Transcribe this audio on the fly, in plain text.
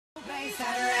Hello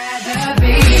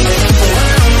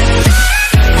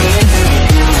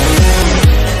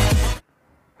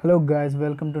guys,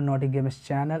 welcome to Naughty Games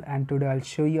channel, and today I'll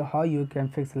show you how you can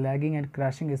fix lagging and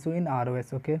crashing issue in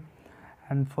ROS. Okay,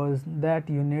 and for that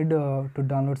you need to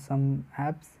download some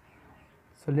apps.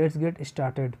 So let's get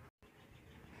started.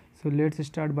 So let's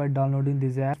start by downloading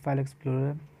this app, File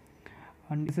Explorer.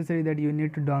 And necessary that you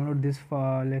need to download this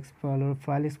File Explorer.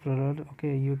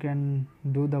 Okay, you can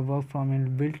do the work from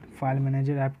inbuilt file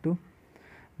manager app too,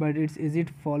 but it's easy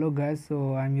to follow guys,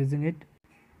 so I'm using it.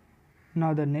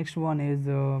 Now the next one is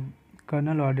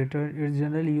kernel auditor. It's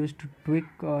generally used to tweak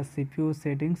CPU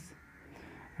settings,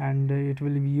 and it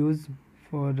will be used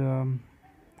for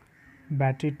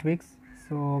battery tweaks.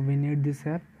 So we need this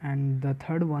app. And the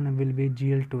third one will be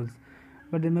GL Tools.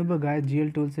 But remember guys,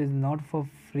 GL Tools is not for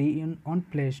free on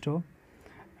Play Store,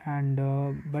 and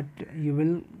but you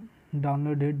will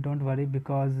download it, don't worry,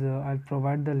 because I'll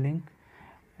provide the link.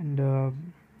 And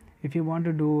if you want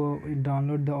to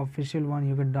download the official one,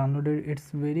 you can download it.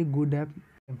 It's very good app.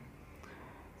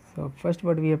 So first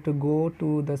what we have to go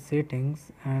to the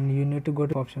settings, and you need to go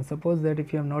to options. Suppose that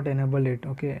if you have not enabled it,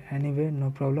 okay, anyway, no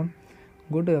problem,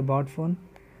 go to about phone,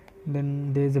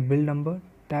 then there is a build number,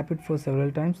 tap it for several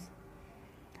times,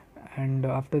 and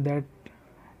after that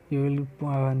you will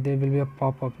there will be a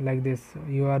pop-up like this.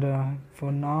 You are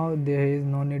for now there is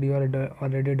no need, you are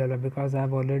already developed, because I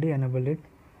have already enabled it.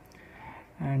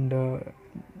 And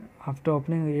after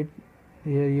opening it,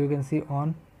 here you can see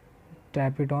on,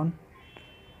 tap it on,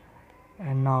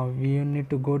 and now you need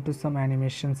to go to some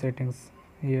animation settings.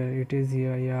 Here it is,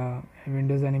 here, yeah,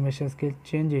 Windows animation scale,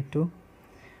 change it to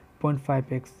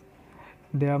 0.5x.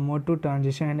 There are more to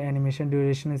transition and animation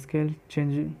duration scale,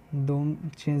 change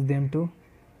them to.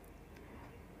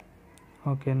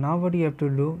 Okay, now what you have to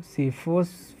do, see,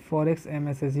 4x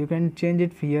MSS, you can change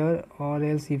it here, or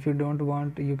else if you don't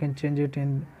want, you can change it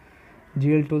in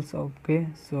GL Tools. Okay,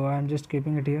 so I'm just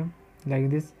keeping it here like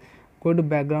this. Go to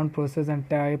background process and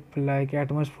type like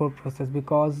Atmos 4 process,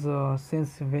 because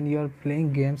since when you are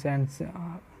playing games, and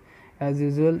as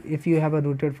usual, if you have a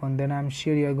rooted phone, then I'm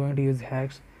sure you are going to use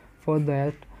hacks. For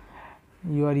that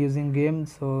you are using game,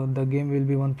 so the game will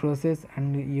be one process,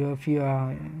 and if you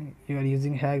are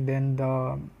using hack, then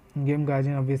the Game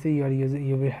Guardian, obviously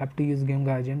you will have to use Game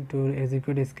Guardian to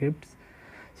execute scripts.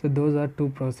 So those are two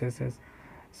processes.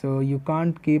 So you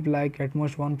can't keep like at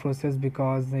most one process,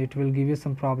 because it will give you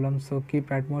some problems. So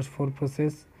keep at most 4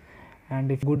 process,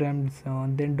 and if good and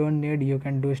then don't need, you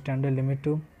can do standard limit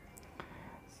too.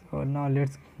 So now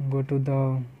let's go to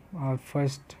the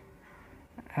first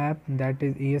app, that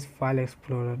is ES File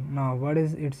Explorer. Now what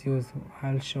is its use,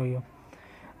 I'll show you.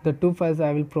 The two files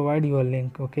I will provide you a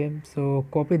link. Okay, so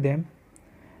copy them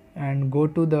and go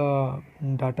to the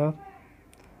data,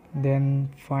 then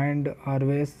find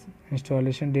ROS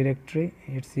installation directory,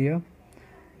 it's here.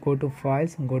 Go to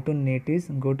files, go to NetEase,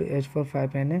 go to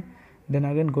H45NA, then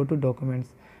again go to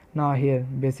documents. Now here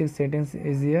basic settings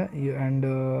is here, and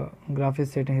graphics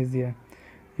setting is here.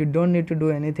 You don't need to do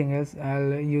anything else.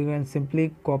 You can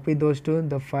simply copy those two,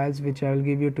 the files which I will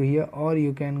give you to here, or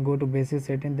you can go to basic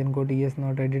setting, then go to yes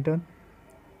not editor,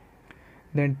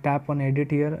 then tap on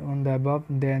edit here on the above.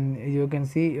 Then you can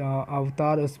see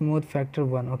avatar smooth factor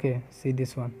 1. okay, see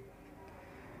this one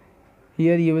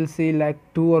here, you will see like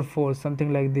 2 or 4,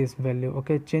 something like this value.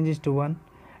 Okay, change it to 1,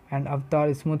 and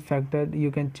avatar smooth factor, you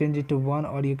can change it to 1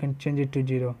 or you can change it to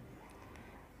 0,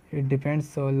 it depends.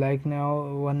 So like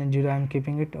now 1 and 0 I'm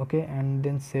keeping it. Okay, and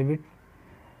then save it.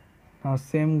 Now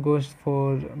same goes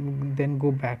for, then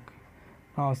go back.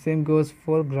 Now same goes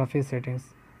for graphic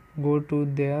settings, go to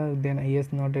there, then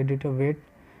yes not editor, wait,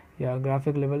 yeah,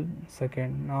 graphic level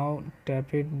second. Now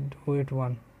tap it, do it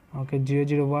 1. okay,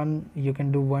 001, you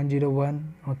can do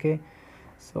 101. okay,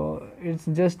 so it's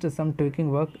just some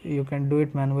tweaking work, you can do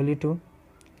it manually too.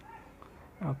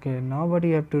 Okay, now what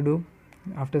you have to do,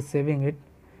 after saving it,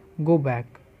 go back.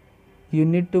 You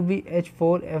need to be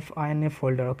H4FINA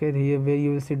folder. okay, here where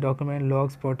you will see document,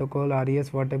 logs, protocol,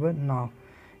 RES, whatever. Now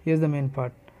here's the main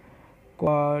part.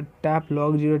 Tap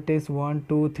log 0 text 1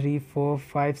 2 3 4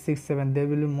 5 6 7. There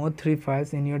will be more 3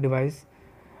 files in your device,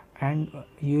 and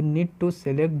you need to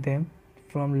select them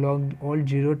from log all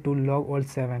 0 to log all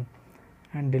 7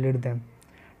 and delete them.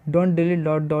 Don't delete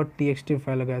 .txt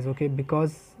file guys, okay,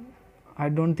 because I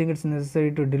don't think it's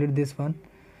necessary to delete this one.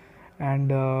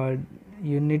 And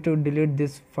you need to delete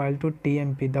this file to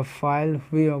tmp, the file,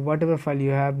 whatever file you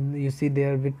have, you see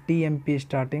there with tmp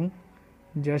starting,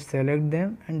 just select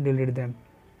them and delete them.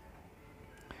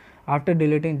 After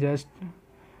deleting, just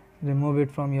remove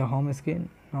it from your home screen,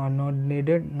 not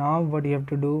needed. Now what you have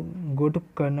to do, go to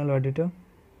kernel auditor,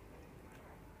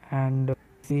 and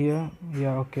see here,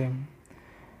 yeah, okay.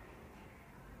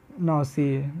 Now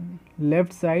see,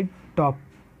 left side top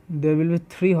there will be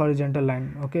 3 horizontal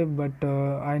line, okay, but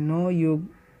I know you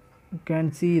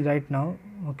can see right now,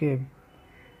 okay.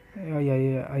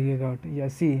 Yeah, I got, yeah,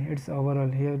 see it's overall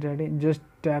here ready. Just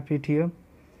tap it here.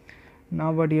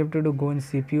 Now what you have to do, go in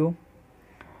CPU,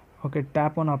 okay,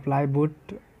 tap on apply boot,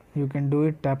 you can do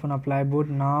it, tap on apply boot.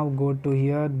 Now go to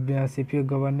here, CPU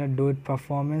governor, do it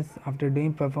performance. After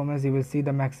doing performance you will see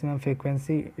the maximum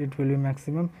frequency, it will be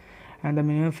maximum, and the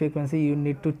minimum frequency you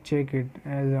need to check it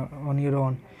as on your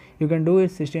own. You can do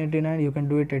it 1689, you can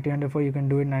do it 8004, you can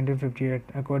do it 1958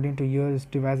 according to your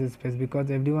device space, because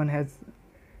everyone has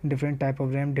different type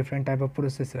of RAM, different type of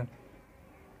processor.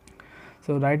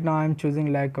 So right now I'm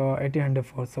choosing like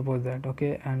 8004, suppose that,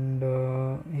 okay, and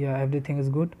yeah, everything is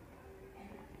good.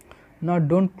 Now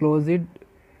don't close it,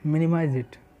 minimize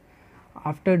it.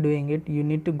 After doing it you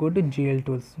need to go to GL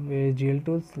tools. Where is GL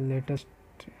tools? Let us,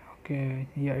 okay,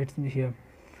 yeah, it's here.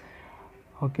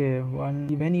 Okay,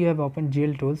 when you have opened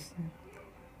GL tools,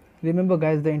 remember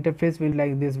guys, the interface will be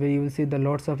like this, where you will see the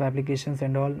lots of applications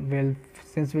and all. Well,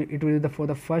 since it will be for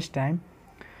the first time,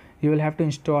 you will have to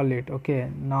install it,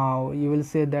 okay. Now you will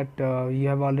say that you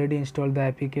have already installed the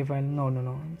apk file.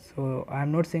 No, so I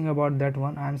am not saying about that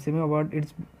one, I am saying about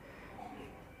its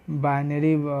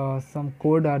binary, some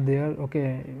code are there,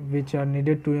 okay, which are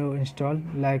needed to install,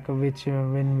 like which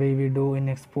when we do in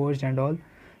exposed and all.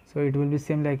 So it will be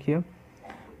same like here.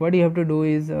 What you have to do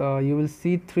is you will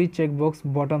see 3 checkbox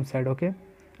bottom side, okay,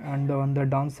 and on the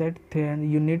down side then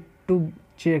you need to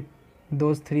check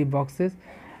those 3 boxes,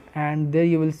 and there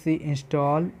you will see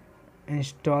install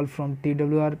from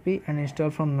TWRP and install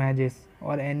from Magis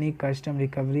or any custom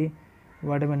recovery,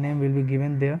 whatever name will be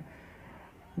given there.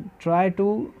 Try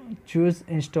to choose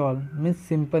install, means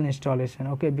simple installation,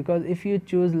 okay, because if you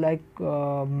choose like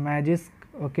Magis,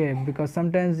 okay, because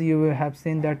sometimes you will have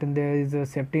seen that there is a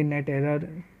safety net error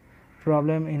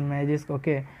problem in Magis,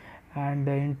 okay, and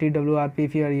in TWRP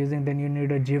if you are using, then you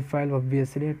need a zip file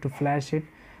obviously to flash it.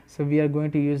 So we are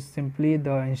going to use simply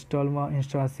the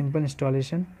simple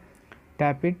installation.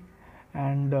 Tap it,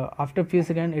 and after few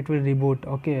seconds it will reboot,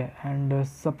 okay. And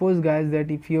suppose guys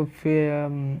that if you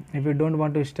don't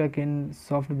want to stuck in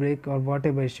soft break or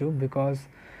whatever issue, because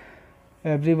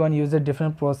everyone uses a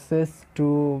different process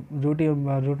to root your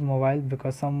root mobile,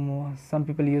 because some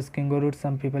people use Kingo root,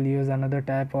 some people use another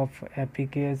type of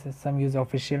APKs, some use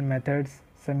official methods,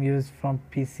 some use from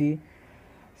PC.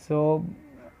 So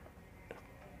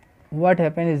what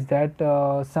happens is that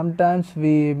sometimes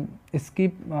we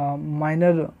skip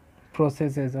minor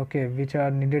processes, okay, which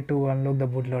are needed to unlock the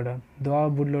bootloader. The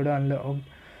bootloader unlocked.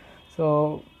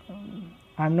 So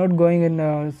I'm not going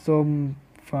in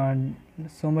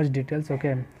so much details,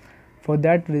 okay. For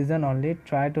that reason only,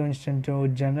 try to do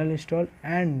general install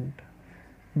and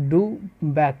do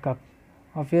backup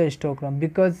of your stock RAM,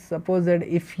 because suppose that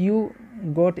if you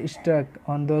got stuck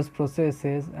on those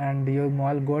processes and your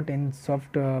mobile got in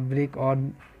soft brick or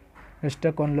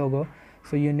stuck on logo,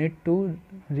 so you need to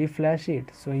reflash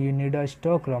it, so you need a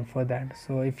stock ROM for that.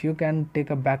 So if you can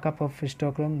take a backup of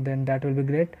stock ROM, then that will be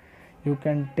great. You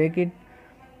can take it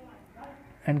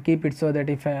and keep it, so that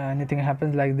if anything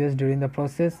happens like this during the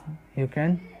process, you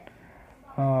can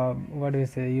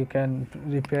you can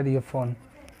repair your phone.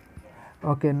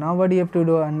 Okay, now what you have to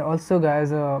do, and also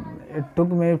guys, it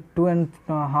took me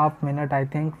 2.5 minutes I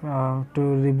think to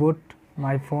reboot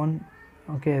my phone,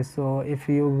 okay. So if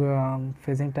you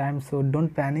facing time, so don't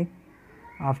panic.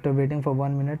 After waiting for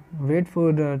 1 minute, wait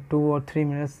for 2 or 3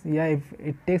 minutes. Yeah, if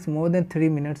it takes more than 3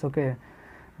 minutes, okay,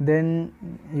 then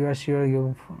you are sure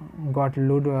you've got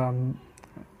loop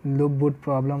boot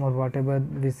problem or whatever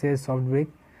we say soft break.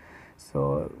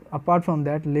 So apart from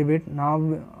that, leave it. Now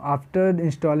after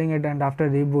installing it and after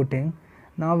rebooting,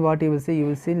 now what you will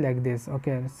see, like this,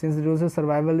 okay. Since Russo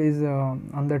survival is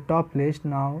on the top list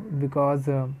now, because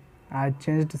I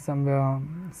changed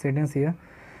some settings here,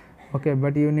 okay,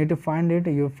 but you need to find it.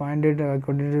 You find it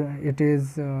it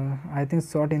is I think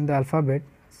sort in the alphabet,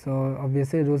 so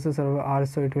obviously Russo server R,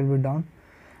 so it will be down.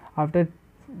 After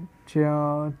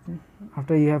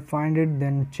you have find it,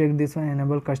 then check this one,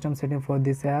 enable custom setting for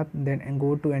this app, then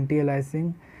go to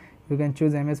anti-aliasing. You can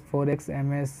choose MS4X,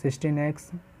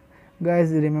 MS16X.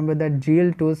 Guys, remember that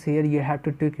GL tools here you have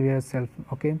to tweak yourself,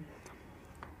 okay.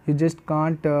 You just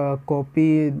can't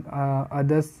copy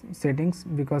other settings,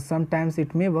 because sometimes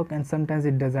it may work and sometimes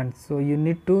it doesn't. So you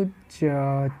need to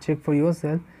check for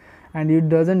yourself, and it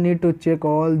doesn't need to check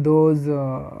all those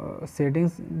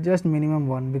settings, just minimum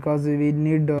one, because we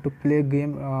need to play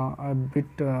game a bit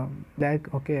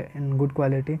like, okay, in good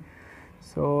quality.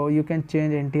 So you can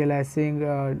change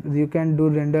anti-aliasing, you can do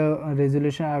render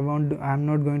resolution. I'm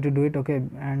not going to do it, okay.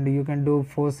 And you can do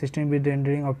force 16-bit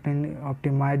rendering,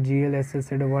 optimize GLSS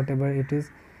shader, whatever it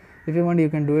is. If you want you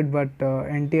can do it, but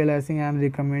anti-aliasing I am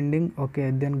recommending,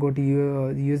 okay. Then go to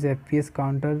use FPS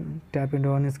counter, tap into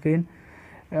on screen.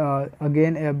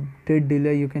 Again, update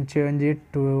delay, you can change it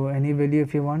to any value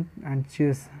if you want, and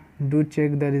choose do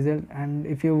check the result. And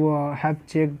if you have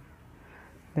checked,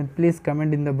 then please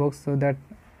comment in the box so that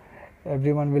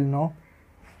everyone will know.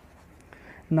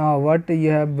 Now what you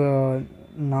have,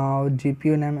 now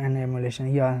GPU name and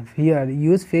emulation. Yeah, here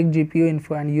use fake GPU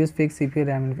info and use fake CPU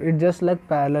RAM info. It's just like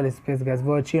parallel space, guys,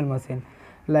 virtual machine.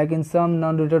 Like in some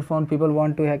non-rooted phone, people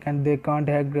want to hack and they can't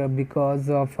hack because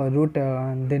of root.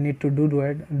 They need to do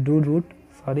root.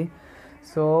 Sorry.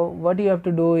 So what you have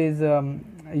to do is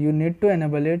you need to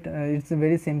enable it. It's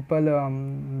very simple.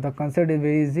 The concept is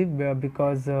very easy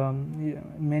because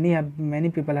many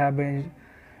people have been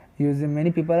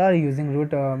many people are using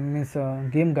root, means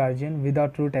game guardian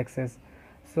without root access.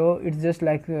 So it's just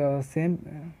like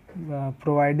same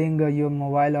providing your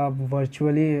mobile a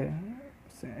virtually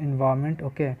environment,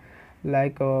 okay.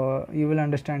 Like you will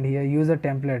understand here, use a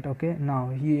template, okay. Now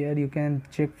here you can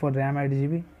check for RAM 8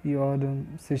 GB. Your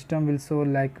system will show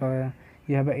like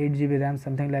you have a 8 GB RAM,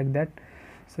 something like that.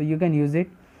 So you can use it.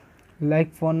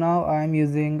 Like for now I am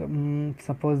using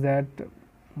suppose that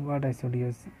what I should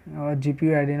use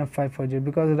GPU Adreno 540,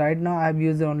 because right now I have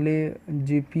used only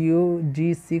GPU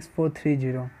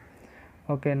G6430.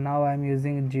 Okay, now I am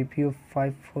using GPU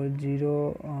 540.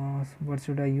 What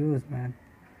should I use, man?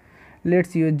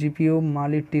 Let's use GPU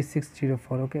Mali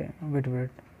T604. okay, wait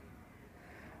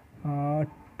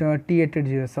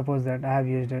T880, suppose that I have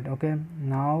used it. Okay,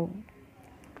 now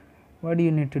what do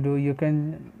you need to do? You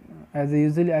can, as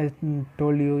usually I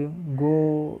told you,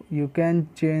 you can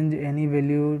change any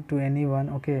value to anyone,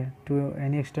 okay, to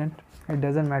any extent. It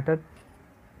doesn't matter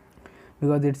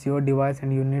because it's your device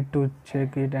and you need to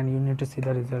check it and you need to see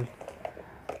the result.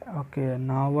 Okay,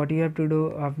 now what you have to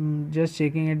do, I'm just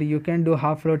checking it. You can do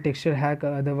half floor texture hack.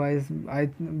 Otherwise,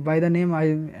 by the name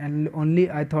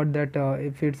I thought that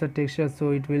if it's a texture, so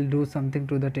it will do something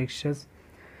to the textures.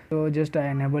 So just I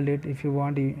enabled it. If you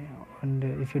want, and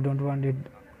if you don't want it,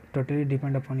 totally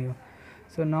depend upon you.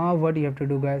 So now what you have to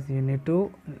do, guys, you need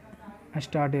to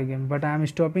start again. But I am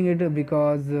stopping it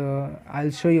because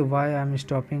I'll show you why I am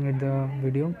stopping it the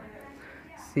video.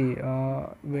 See,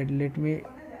 wait, let me.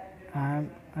 I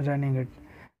am running it.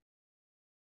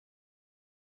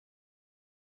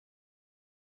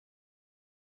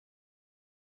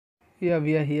 Yeah,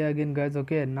 we are here again, guys.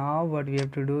 Okay, now what we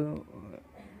have to do,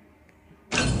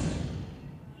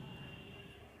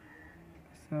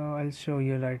 so I'll show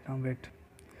you right now. Wait,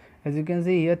 as you can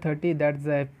see here 30, that's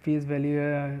the FPS value,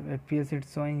 FPS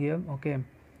it's showing here, okay.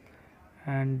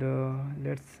 And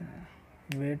let's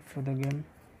wait for the game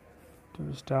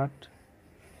to start.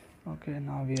 Okay,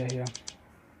 now we are here.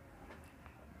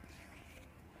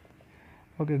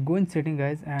 Okay, go in setting,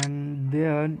 guys, and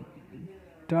there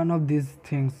turn off these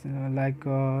things, like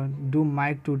do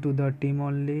mic to the team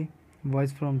only,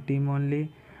 voice from team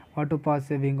only, auto pause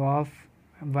saving off,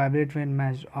 vibrate when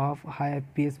matched off, high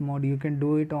FPS mode you can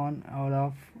do it on or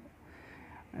off.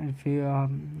 If you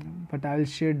but I will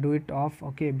share do it off,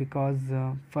 okay, because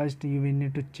first you will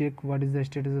need to check what is the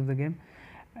status of the game.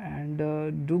 And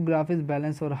do graphics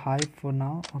balance or high for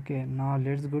now. Okay, now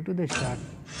let's go to the start.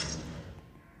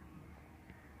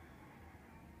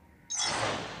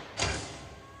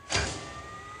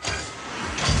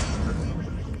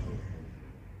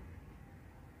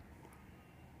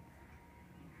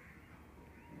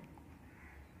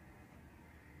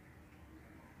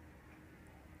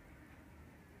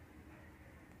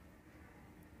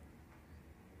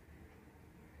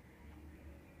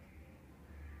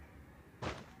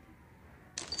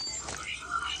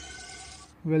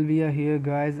 Well, we are here,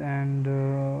 guys, and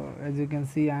as you can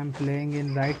see I am playing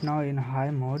in right now in high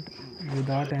mode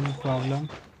without any problem.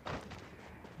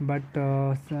 But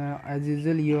so as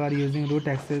usual you are using root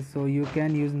access, so you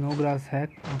can use no grass hack,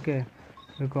 okay,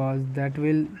 because that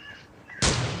will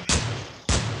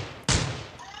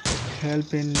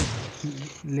help in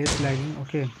less lagging,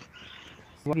 okay.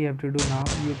 What we have to do now,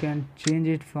 you can change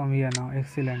it from here now.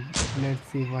 Excellent, let's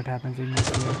see what happens in this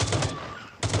way.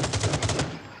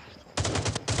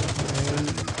 Well,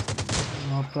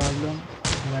 no problem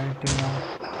right now.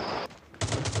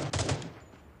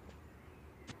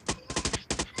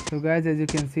 So guys, as you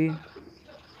can see,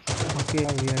 okay,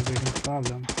 we are getting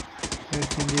problem.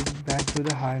 Let's change it back to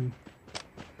the high.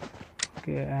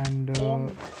 Okay, and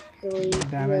Rồi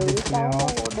damage lúc display đó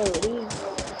off. order đi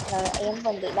là em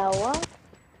vẫn tự đầu á.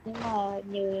 nhưng mà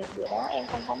như bữa đó em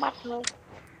không có mặt thôi.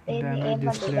 Tên thì Damage em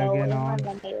là người display đầu, again em on.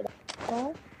 là người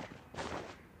đó.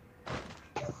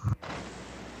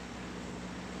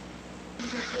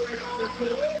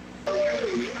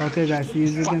 Okay guys, as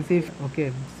you can see,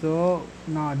 okay, so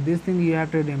now this thing you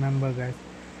have to remember guys,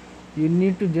 you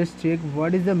need to just check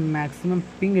what is the maximum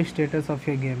ping status of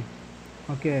your game.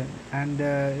 Okay, and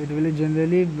it will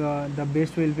generally the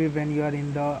best will be when you are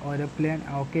in the aeroplane.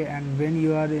 Okay, and when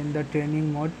you are in the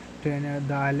training mode,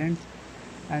 the island,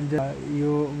 and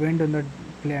you went on the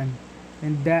plane,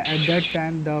 in that at that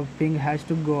time the ping has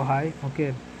to go high.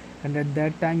 Okay, and at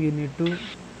that time you need to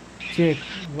check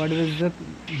what is the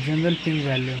general ping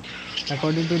value.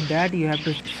 According to that you have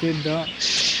to set the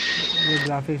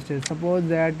graphics state. Suppose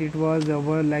that it was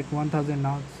over like 1000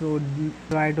 now, so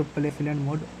try to play silent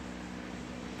mode,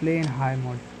 play in high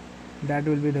mode, that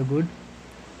will be the good.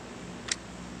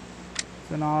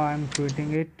 So now I'm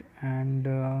quitting it and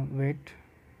wait.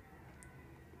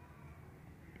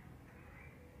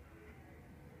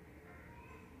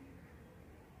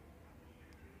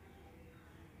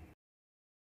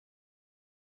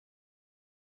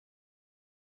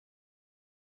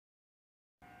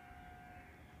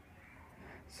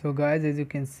 So guys, as you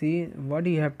can see, what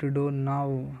you have to do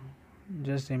now,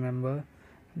 just remember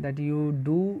that you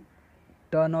do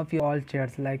turn off your all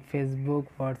chats like Facebook,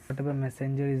 WhatsApp, whatever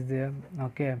messenger is there.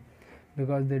 Okay,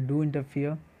 because they do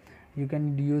interfere. You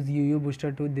can use UU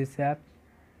booster to this app.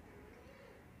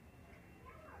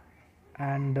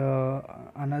 And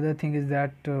another thing is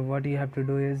that what you have to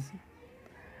do is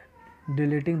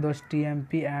deleting those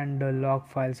TMP and log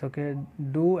files. Okay,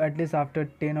 do at least after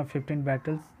 10 or 15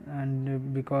 battles,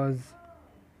 and because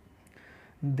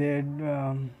they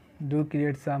do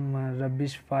create some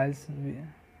rubbish files,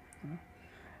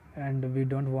 and we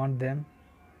don't want them.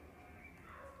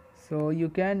 So you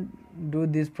can do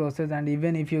this process, and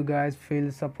even if you guys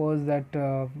feel, suppose that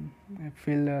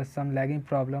feel some lagging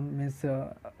problem, means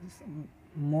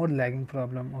more lagging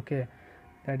problem. Okay,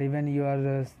 that even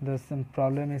your the some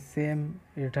problem is same,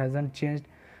 it hasn't changed,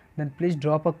 then please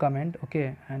drop a comment.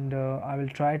 Okay, and I will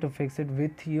try to fix it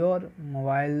with your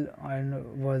mobile and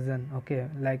version. Okay,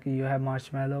 like you have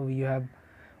Marshmallow, you have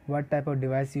what type of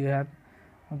device you have.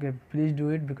 Okay, please do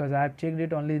it, because I have checked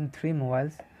it only in 3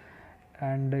 mobiles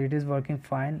and it is working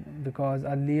fine. Because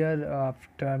earlier,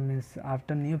 after means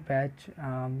after new patch,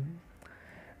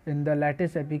 in the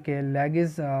latest APK, lag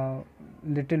is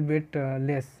little bit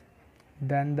less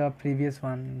than the previous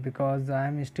one, because I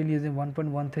am still using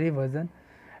 1.13 version,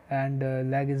 and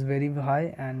lag is very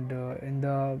high, and in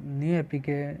the new APK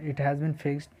it has been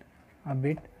fixed a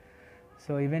bit.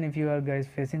 So even if you are guys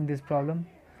facing this problem,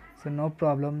 so no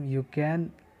problem, you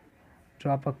can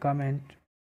drop a comment